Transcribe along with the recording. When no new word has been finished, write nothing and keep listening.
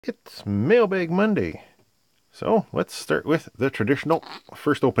It's Mailbag Monday. So let's start with the traditional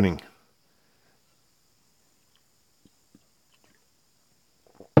first opening.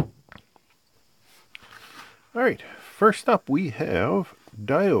 All right, first up we have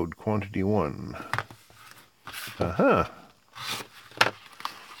diode quantity 1. Wonder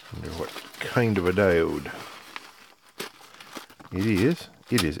what kind of a diode.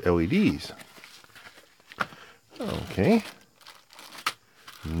 It is LEDs. Okay.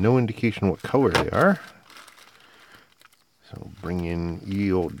 No indication what color they are. So bring in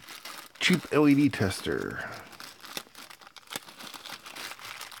ye old cheap LED tester.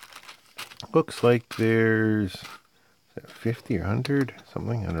 Looks like there's 50 or 100,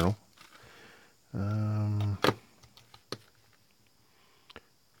 something, I don't know.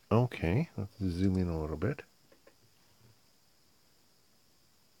 Okay, let's zoom in a little bit.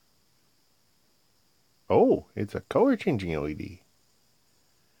 Oh, it's a color changing LED.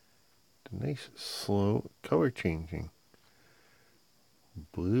 Nice, slow color changing.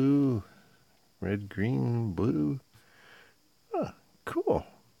 Blue, red, green, blue. Ah, cool.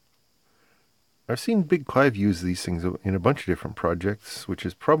 I've seen Big Clive use these things in a bunch of different projects, which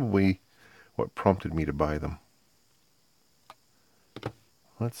is probably what prompted me to buy them.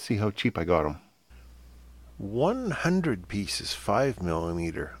 Let's see how cheap I got them. 100 pieces,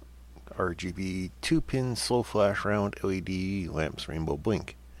 5mm RGB 2-pin slow flash round LED lamps rainbow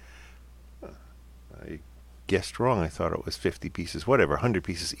blink. I guessed wrong. I thought it was 50 pieces. Whatever, 100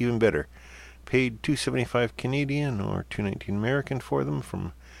 pieces, even better. Paid $275 Canadian or $219 American for them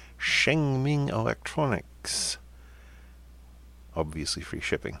from Shengming Electronics. Obviously free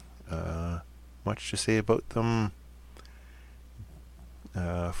shipping. Much to say about them.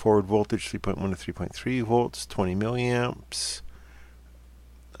 Forward voltage 3.1 to 3.3 volts, 20 milliamps.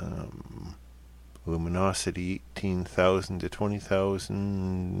 Luminosity 18,000 to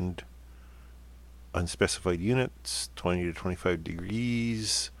 20,000. Unspecified units, 20 to 25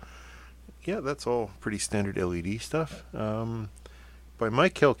 degrees. Yeah, that's all pretty standard LED stuff. By my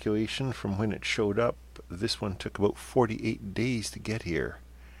calculation, from when it showed up, this one took about 48 days to get here,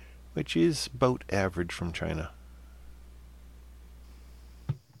 which is about average from China.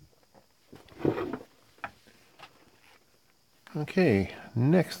 Okay,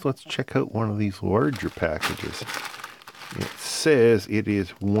 next let's check out one of these larger packages. It says it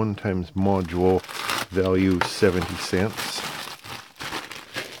is 1 times module, value 70 cents.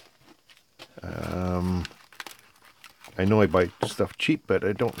 I know I buy stuff cheap, but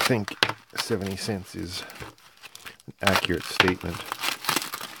I don't think 70 cents is an accurate statement.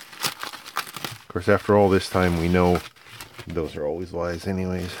 Of course, after all this time, we know those are always lies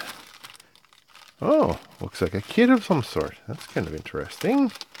anyways. Oh, looks like a kit of some sort. That's kind of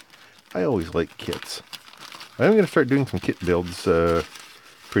interesting. I always like kits. I'm going to start doing some kit builds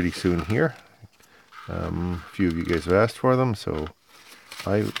pretty soon here. A few of you guys have asked for them, so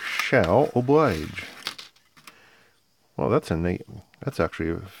I shall oblige. Well, that's actually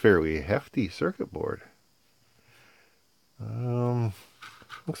a fairly hefty circuit board.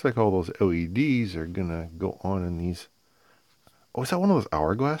 Looks like all those LEDs are gonna go on in these. Oh, is that one of those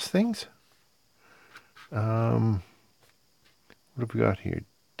hourglass things? What have we got here?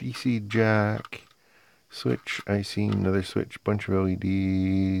 DC jack, switch. I see another switch, bunch of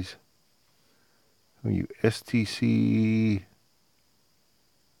LEDs. Oh, you STC.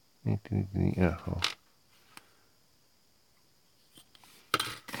 Yeah. Oh.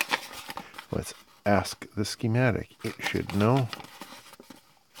 Let's ask the schematic. It should know.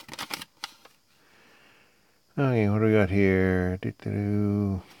 Okay, what do we got here?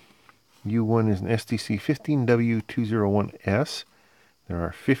 U1 is an STC 15W201S. There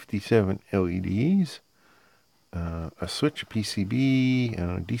are 57 LEDs. A switch, a PCB,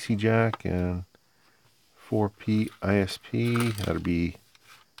 a DC jack, and 4P ISP. That'll be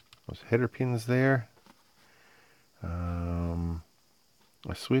those header pins there.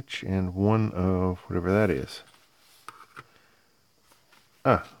 A switch and one of whatever that is.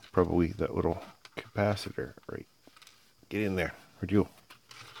 Probably that little capacitor. Right. Get in there. Where'd you?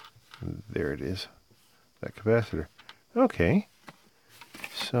 There it is. That capacitor. Okay.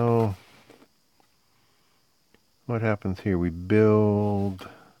 So what happens here? We build,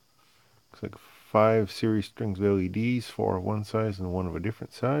 looks like 5 series strings of LEDs, 4 of one size and 1 of a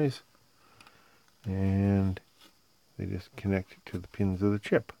different size. And they just connect to the pins of the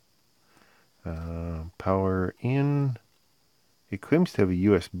chip. Power in. It claims to have a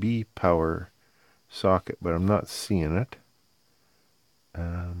USB power socket, but I'm not seeing it.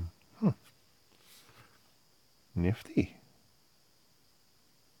 Nifty.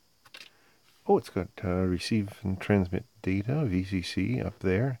 Oh, it's got receive and transmit data, VCC up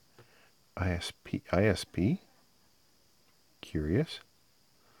there. ISP. Curious.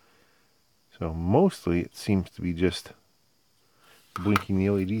 So mostly it seems to be just blinking the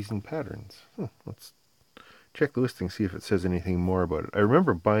LEDs in patterns. Let's check the listing, see if it says anything more about it. I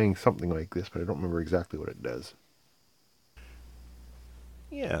remember buying something like this, but I don't remember exactly what it does.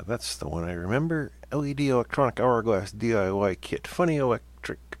 Yeah, that's the one I remember. LED electronic hourglass DIY kit. Funny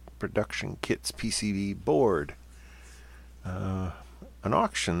electric production kits PCB board. An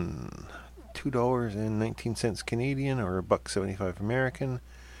auction. $2.19 Canadian or $1.75 American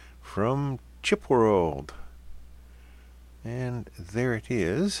from Chip World. And there it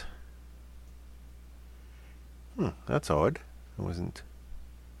is. That's odd. I wasn't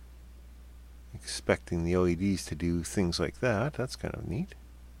expecting the LEDs to do things like that. That's kind of neat.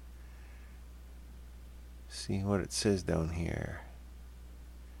 See what it says down here.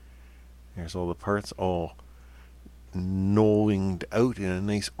 There's all the parts all knowinged out in a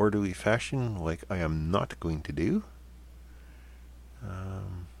nice orderly fashion, like I am not going to do.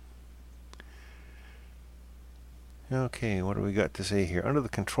 Okay, what do we got to say here? Under the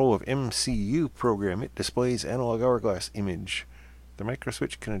control of MCU program, it displays analog hourglass image. The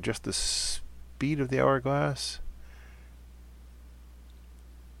microswitch can adjust the speed of the hourglass.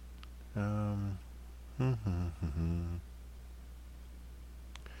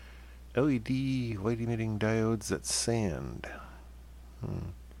 LED light emitting diodes that sand.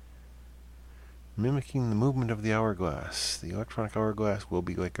 Mimicking the movement of the hourglass. The electronic hourglass will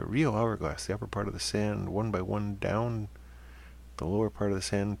be like a real hourglass. The upper part of the sand, one by one down. The lower part of the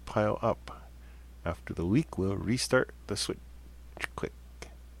sand pile up. After the leak, we'll restart the switch. Click.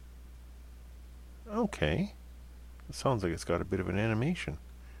 Okay. It sounds like it's got a bit of an animation,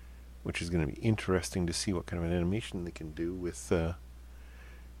 which is going to be interesting to see what kind of an animation they can do with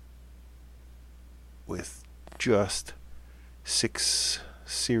just 5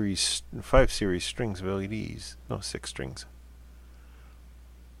 series strings of LEDs. No, 6 strings.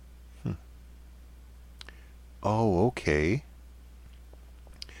 Oh, okay.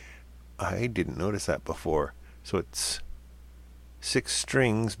 I didn't notice that before. So it's 6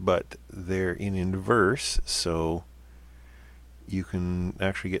 strings, but they're in inverse, so you can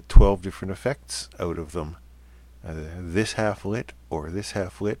actually get 12 different effects out of them. This half lit or this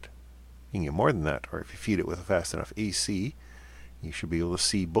half lit. You can get more than that, or if you feed it with a fast enough AC, you should be able to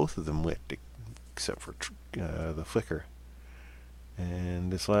see both of them lit, except for the flicker.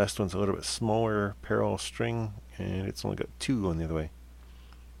 And this last one's a little bit smaller parallel string, and it's only got 2 going the other way.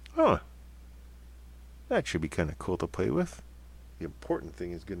 That should be kind of cool to play with. The important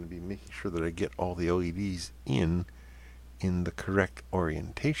thing is going to be making sure that I get all the LEDs in the correct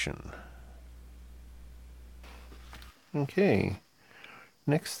orientation. Okay,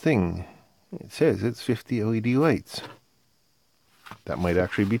 next thing. It says it's 50 LED lights. That might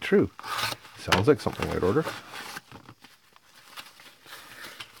actually be true. Sounds like something I'd order.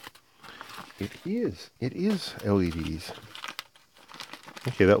 It is LEDs.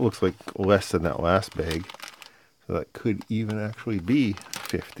 Okay, that looks like less than that last bag. So that could even actually be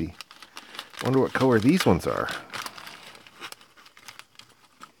 50. Wonder what color these ones are.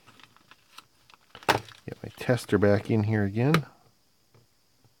 Get my tester back in here again.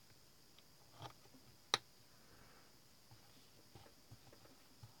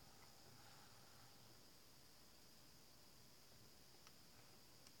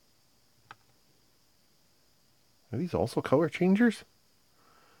 Are these also color changers?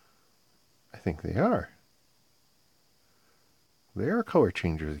 I think they are. They are color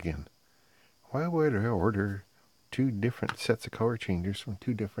changers again. Why would I order 2 different sets of color changers from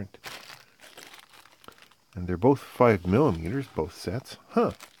 2 different... And they're both 5mm, both sets.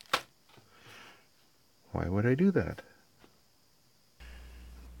 Huh. Why would I do that?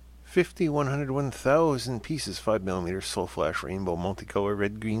 50, 100, 1,000 pieces, 5mm full flash rainbow multicolor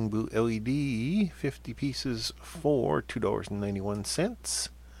red, green, blue LED. 50 pieces for $2.91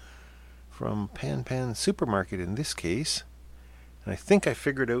 from Pan Supermarket in this case. And I think I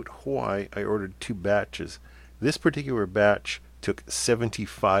figured out why I ordered 2 batches. This particular batch took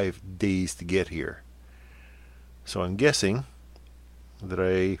 75 days to get here. So I'm guessing that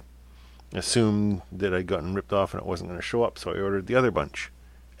I assumed that I'd gotten ripped off and it wasn't going to show up, so I ordered the other bunch.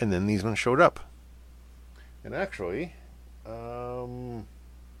 And then these ones showed up. And actually,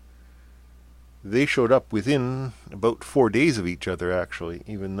 they showed up within about 4 days of each other, actually,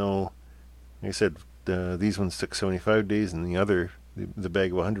 even though, like I said, these ones took 75 days and the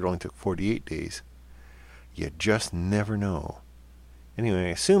bag of 100 only took 48 days. You just never know. Anyway, I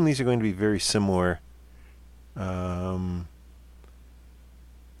assume these are going to be very similar.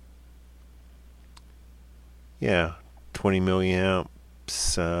 Yeah, 20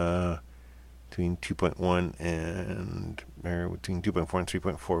 milliamps, between 2.1 and between 2.4 and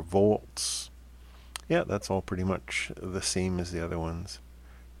 3.4 volts. Yeah, that's all pretty much the same as the other ones.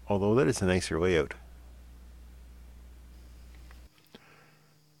 Although that is a nicer layout.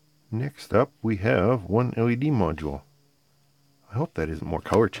 Next up, we have one LED module. I hope that isn't more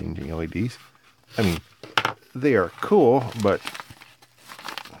color changing LEDs. I mean, they are cool, but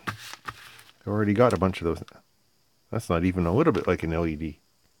I've already got a bunch of those. That's not even a little bit like an LED.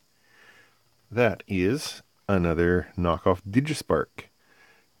 That is another knockoff digispark,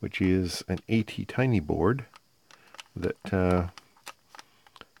 which is an AT Tiny board that that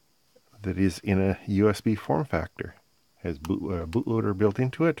is in a USB form factor. Has bootloader built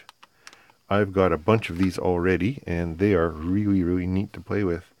into it. I've got a bunch of these already, and they are really, really neat to play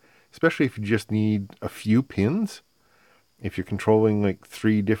with, especially if you just need a few pins. If you're controlling like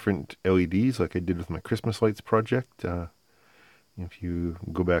 3 different LEDs, like I did with my Christmas lights project, if you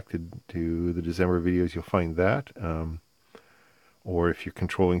go back to the December videos, you'll find that. Or if you're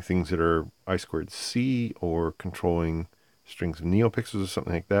controlling things that are I2C or controlling strings of neopixels or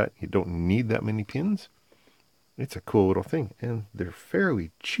something like that, you don't need that many pins. It's a cool little thing, and they're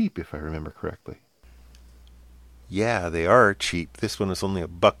fairly cheap if I remember correctly. Yeah, they are cheap. This one is only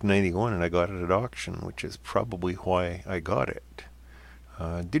 $1.91 and I got it at auction, which is probably why I got it.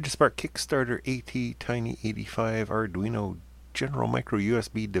 Digispark Kickstarter AT Tiny 85 Arduino General Micro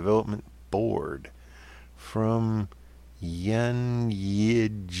USB Development Board from Yan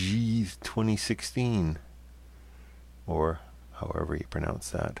Yiji 2016, or however you pronounce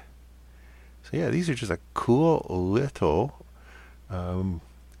that. So yeah, these are just a cool little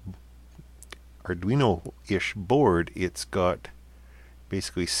Arduino-ish board. It's got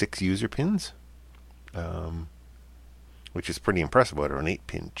basically 6 user pins, which is pretty impressive out of an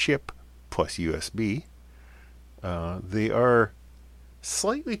 8-pin chip plus USB. They are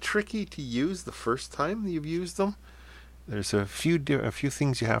slightly tricky to use the first time you've used them. There's a few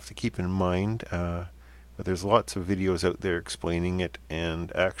things you have to keep in mind, but there's lots of videos out there explaining it,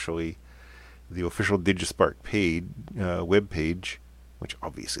 and actually the official Digispark web page, which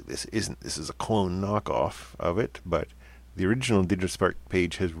obviously this isn't. This is a clone knockoff of it, but the original Digispark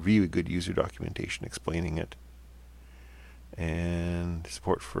page has really good user documentation explaining it. And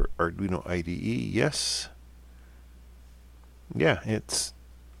support for Arduino IDE, yes. Yeah, it's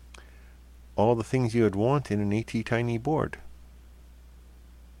all the things you would want in an AT Tiny board.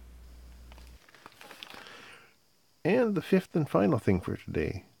 And the fifth and final thing for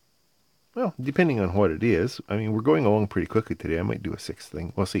today. Well, depending on what it is. I mean, we're going along pretty quickly today. I might do a 6th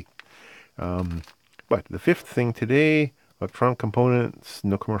thing. We'll see. But the 5th thing today, electronic components,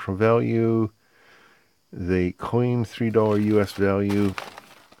 no commercial value. They claim $3 US value.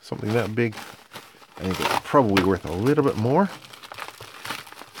 Something that big. I think it's probably worth a little bit more.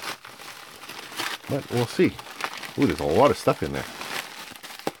 But we'll see. Ooh, there's a lot of stuff in there.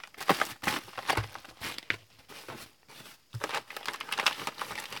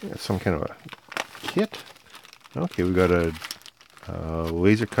 Yeah, some kind of a kit. Okay, we got a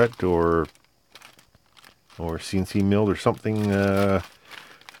laser cut or CNC milled or something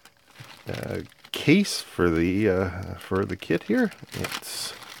case for the kit here.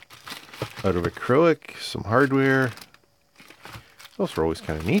 It's out of acrylic, some hardware. Those are always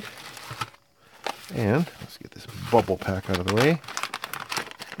kind of neat. And let's get this bubble pack out of the way.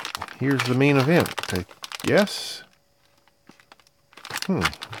 Here's the main event, I guess.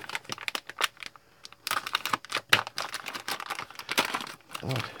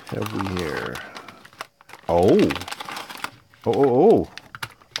 What have we here? Oh,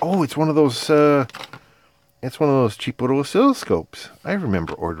 it's one of those cheap little oscilloscopes. I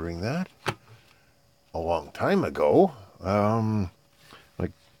remember ordering that a long time ago.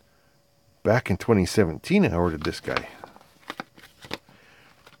 Like back in 2017, I ordered this guy.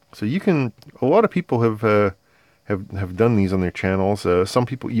 So a lot of people have done these on their channels. Some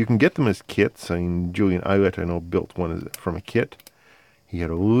people, you can get them as kits. I mean, Julian Eilert, I know, built one from a kit. He had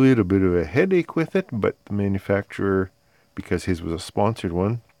a little bit of a headache with it, but the manufacturer, because his was a sponsored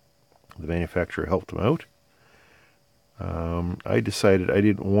one, the manufacturer helped him out. I decided I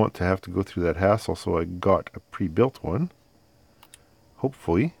didn't want to have to go through that hassle, so I got a pre-built one.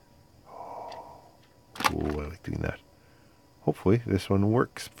 Hopefully. Oh, I like doing that. Hopefully this one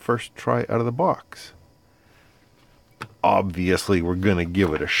works first try out of the box. Obviously, we're going to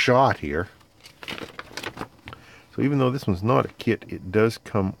give it a shot here. So even though this one's not a kit, it does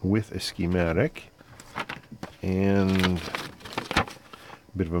come with a schematic and a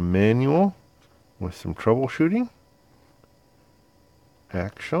bit of a manual with some troubleshooting.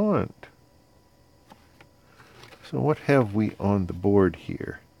 Excellent. So what have we on the board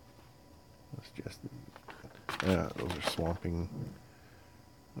here? Let's just, those are swamping.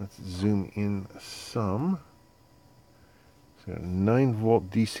 Let's zoom in some. So 9-volt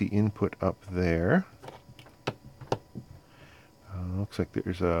DC input up there. Looks like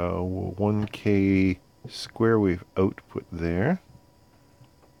there's a 1K square wave output there.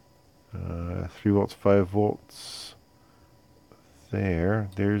 3 volts, 5 volts there.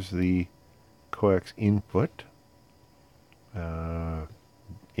 There's the coax input.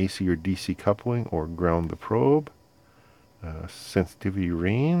 AC or DC coupling or ground the probe. Sensitivity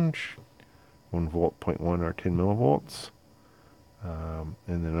range, 1 volt, 0.1 or 10 millivolts. And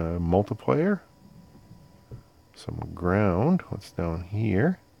then a multiplier. Some ground. What's down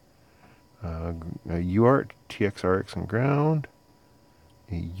here? A UART, TXRX and ground.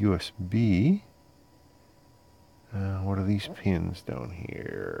 A USB. What are these pins down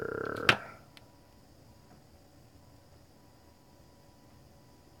here?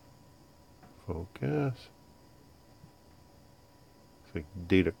 Focus. It's like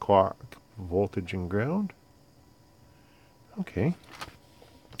data clock, voltage and ground. Okay.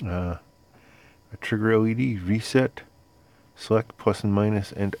 A trigger LED, reset, select plus and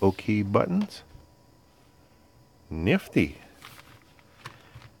minus and OK buttons. Nifty.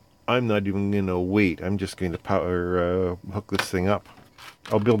 I'm not even going to wait. I'm just going to hook this thing up.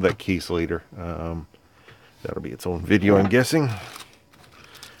 I'll build that case later. That'll be its own video, I'm guessing.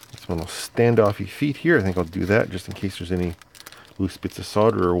 This one will stand off your feet here. I think I'll do that just in case there's any loose bits of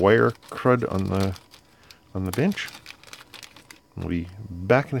solder or wire crud on the bench. We'll be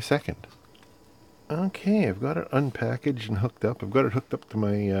back in a second. Okay, I've got it unpackaged and hooked up. I've got it hooked up to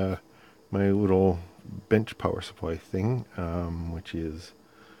my my little bench power supply thing, which is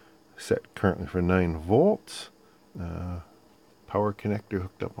set currently for 9 volts. Power connector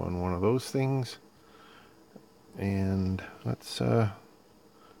hooked up on one of those things. And let's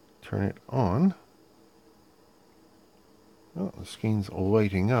turn it on. Oh, the screen's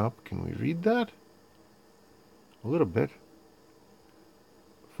lighting up. Can we read that? A little bit.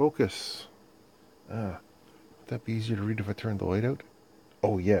 Focus. Would that be easier to read if I turned the light out?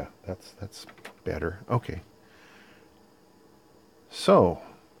 Oh yeah, that's better. Okay. So,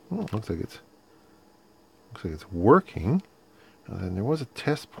 looks like it's working. And then there was a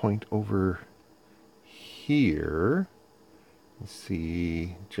test point over here. Let's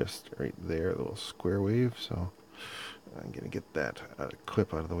see, just right there, the little square wave. So I'm gonna get that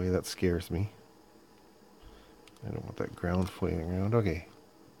clip out of the way. That scares me. I don't want that ground flailing around. Okay.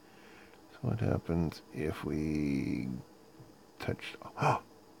 So what happens if we touch? Oh,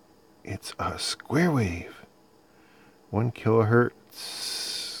 it's a square wave. 1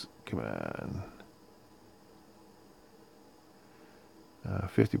 kilohertz. Come on.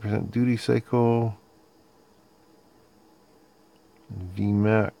 50% duty cycle.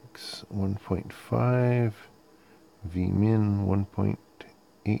 Vmax 1.5. Vmin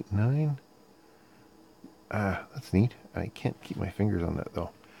 1.89. That's neat. I can't keep my fingers on that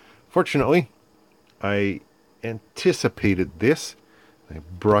though. Fortunately, I anticipated this. I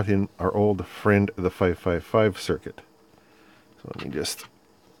brought in our old friend, the 555 circuit. So let me just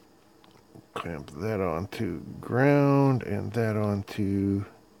clamp that onto ground and that onto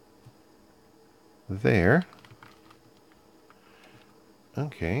there.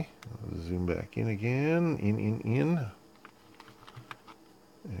 Okay, I'll zoom back in again, in.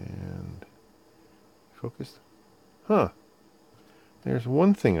 And focused. Huh. There's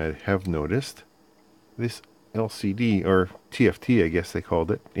one thing I have noticed. This LCD, or TFT I guess they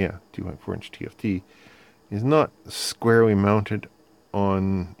called it, yeah, 2.4 inch TFT, is not squarely mounted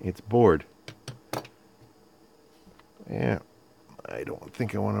on its board. Yeah, I don't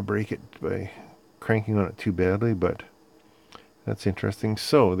think I want to break it by cranking on it too badly, but that's interesting.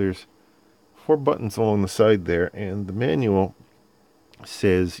 So there's 4 buttons along the side there, and the manual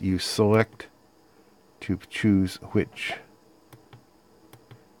says you select to choose which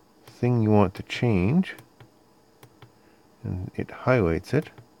thing you want to change, and it highlights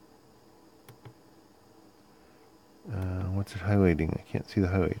it. What's it highlighting? I can't see the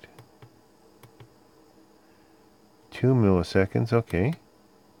highlight. 2 milliseconds, okay.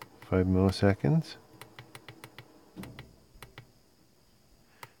 5 milliseconds.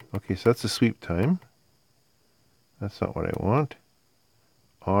 Okay, so that's the sweep time. That's not what I want.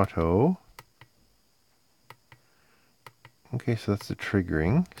 Auto. Okay, so that's the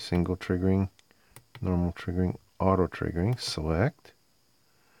triggering. Single triggering, normal triggering, auto triggering. Select.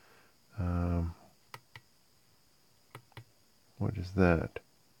 What is that?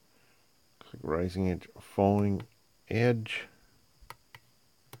 Looks like rising edge, falling edge.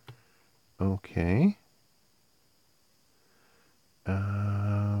 Okay.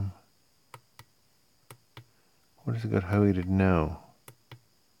 Um, what has it got highlighted now?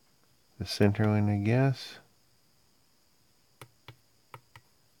 The center line, I guess.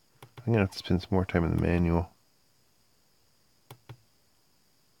 I'm going to have to spend some more time in the manual.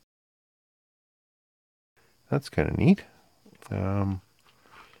 That's kind of neat.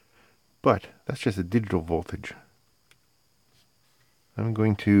 But that's just a digital voltage. I'm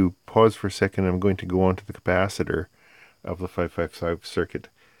going to pause for a second. I'm going to go on to the capacitor of the 555 circuit,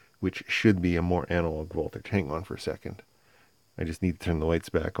 which should be a more analog voltage. Hang on for a second. I just need to turn the lights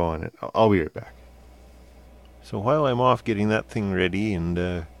back on. And I'll be right back. So while I'm off getting that thing ready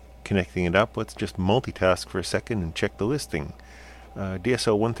and connecting it up, let's just multitask for a second and check the listing.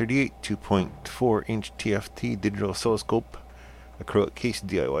 DSL 138 2.4 inch TFT digital oscilloscope, acrylic case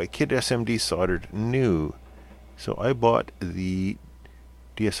DIY kit, SMD soldered new. So I bought the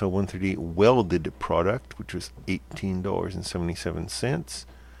DSL 138 welded product, which was $18.77,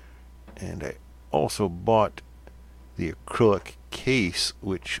 and I also bought the acrylic case,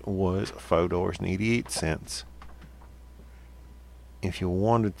 which was $5.88. If you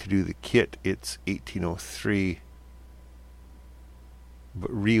wanted to do the kit, it's $18.03. But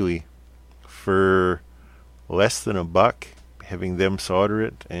really, for less than $1, having them solder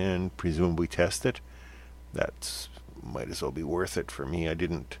it and presumably test it, that's might as well be worth it for me.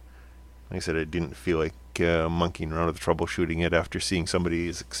 Like I said, I didn't feel like monkeying around with troubleshooting it after seeing somebody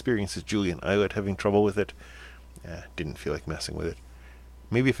as experienced as Julian Eilert having trouble with it. Didn't feel like messing with it.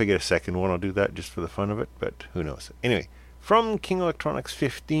 Maybe if I get a second one, I'll do that just for the fun of it, but who knows. Anyway, from King Electronics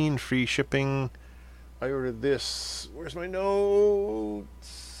 15, free shipping. I ordered this. Where's my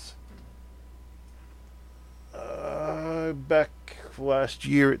notes? Back last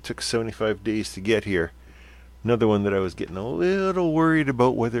year, it took 75 days to get here. Another one that I was getting a little worried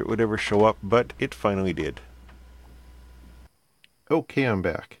about whether it would ever show up, but it finally did. Okay, I'm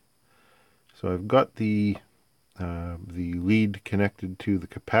back. So I've got the lead connected to the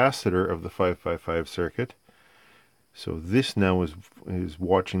capacitor of the 555 circuit. So this now is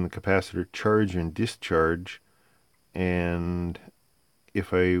watching the capacitor charge and discharge, and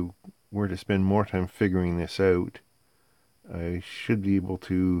if I were to spend more time figuring this out, I should be able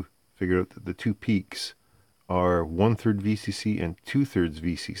to figure out that the two peaks are 1/3 VCC and 2/3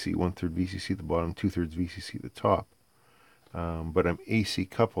 VCC. 1/3 VCC at the bottom, 2/3 VCC at the top. But I'm AC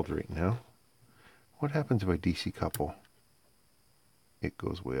coupled right now. What happens if I DC couple? It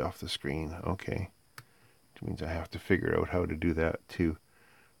goes way off the screen. Okay. Which means I have to figure out how to do that too.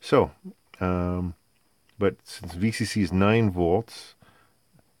 So, but since VCC is 9 volts,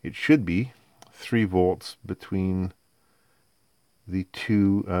 it should be 3 volts between the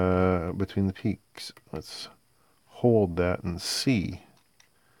two, between the peaks. Let's hold that and see.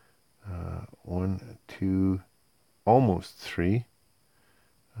 1, 2, almost 3.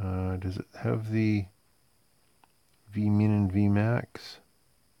 Does it have the Vmin and Vmax?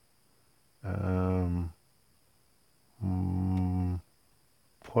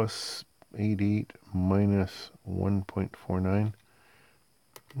 Plus 88 minus 1.49.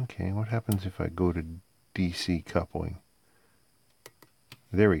 Okay, what happens if I go to DC coupling?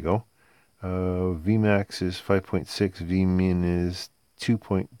 There we go. Vmax is 5.6, Vmin is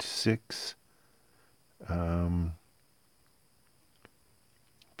 2.6.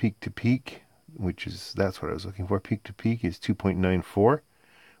 Peak to peak, that's what I was looking for. Peak to peak is 2.94,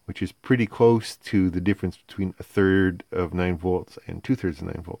 which is pretty close to the difference between 1/3 of 9 volts and 2/3 of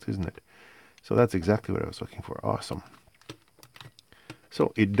 9 volts, isn't it? So that's exactly what I was looking for. Awesome.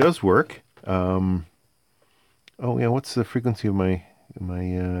 So it does work. Oh yeah, what's the frequency of my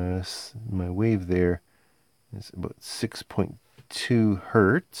wave there? It's about 6.2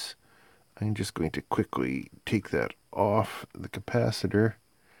 hertz. I'm just going to quickly take that off the capacitor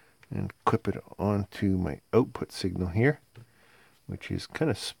and clip it onto my output signal here, which is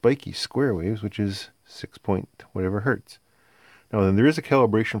kind of spiky square waves, which is 6 point whatever hertz. Now then, there is a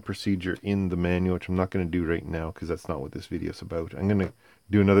calibration procedure in the manual, which I'm not going to do right now because that's not what this video is about. I'm going to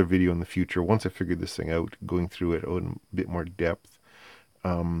do another video in the future once I figure this thing out, going through it in a bit more depth.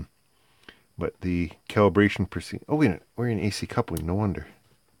 But the calibration procedure... Oh, wait a minute. We're in AC coupling. No wonder.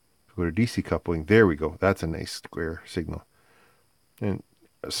 If we go to DC coupling, there we go. That's a nice square signal. And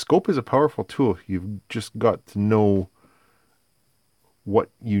a scope is a powerful tool. You've just got to know what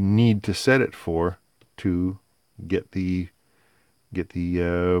you need to set it for to get the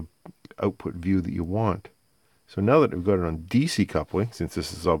output view that you want. So now that we've got it on DC coupling, since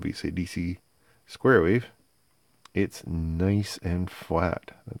this is obviously DC square wave, it's nice and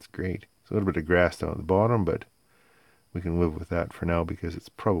flat. That's great. It's a little bit of grass down at the bottom, but we can live with that for now because it's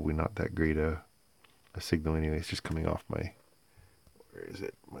probably not that great a signal anyway. It's just coming off my Where is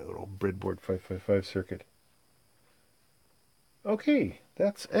it? My little breadboard 555 circuit. Okay,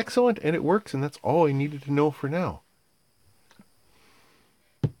 that's excellent, and it works, and that's all I needed to know for now.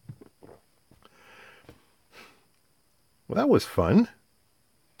 Well, that was fun.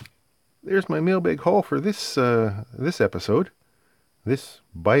 There's my mailbag haul for this episode, this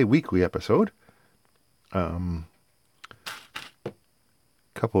bi-weekly episode.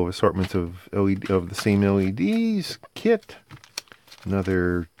 Couple of assortments of of the same LEDs, kit,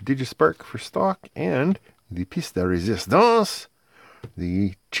 another digispark for stock, and the pièce de résistance,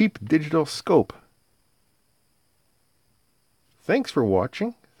 the cheap digital scope. Thanks for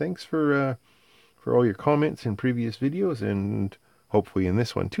watching. Thanks for all your comments in previous videos, and hopefully in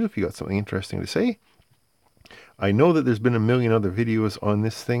this one too, if you got something interesting to say. I know that there's been a million other videos on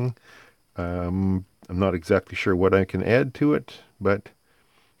this thing. I'm not exactly sure what I can add to it, but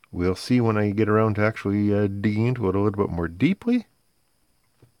we'll see when I get around to actually digging into it a little bit more deeply.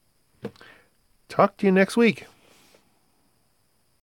 Talk to you next week.